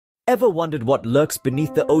Ever wondered what lurks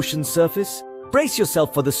beneath the ocean's surface? Brace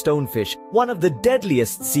yourself for the stonefish, one of the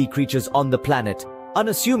deadliest sea creatures on the planet.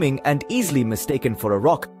 Unassuming and easily mistaken for a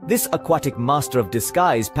rock, this aquatic master of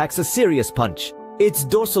disguise packs a serious punch. Its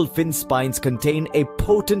dorsal fin spines contain a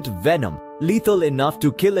potent venom, lethal enough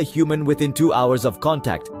to kill a human within 2 hours of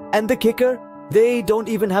contact. And the kicker? They don't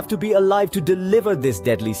even have to be alive to deliver this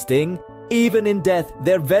deadly sting. Even in death,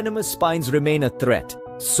 their venomous spines remain a threat.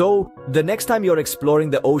 So, the next time you're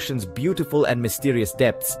exploring the ocean's beautiful and mysterious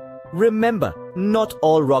depths, remember, not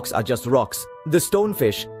all rocks are just rocks. The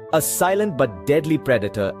stonefish, a silent but deadly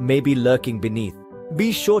predator, may be lurking beneath.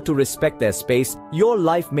 Be sure to respect their space. Your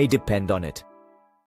life may depend on it.